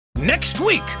Next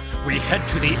week, we head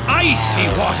to the icy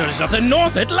waters of the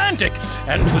North Atlantic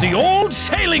and to the old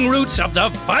sailing routes of the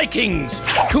Vikings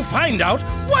to find out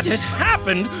what has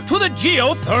happened to the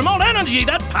geothermal energy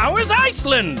that powers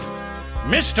Iceland.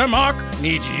 Mr. Marc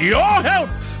needs your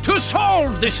help to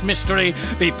solve this mystery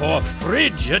before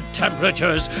frigid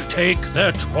temperatures take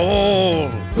their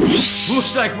toll.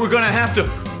 Looks like we're gonna have to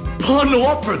bundle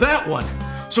up for that one.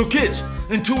 So kids,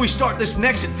 until we start this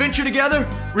next adventure together,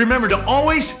 remember to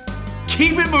always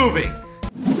keep it moving.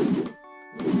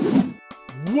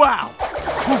 Wow,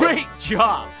 great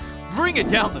job. Bring it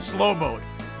down the slow mode.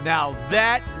 Now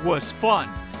that was fun.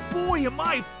 Boy, am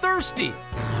I thirsty.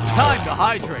 Time to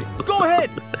hydrate. Go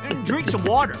ahead and drink some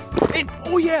water. And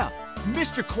oh yeah,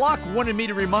 Mr. Clock wanted me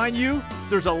to remind you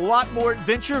there's a lot more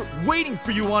adventure waiting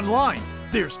for you online.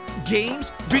 There's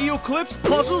games, video clips,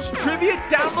 puzzles, trivia,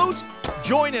 downloads.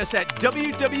 Join us at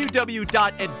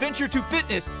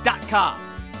www.adventuretofitness.com.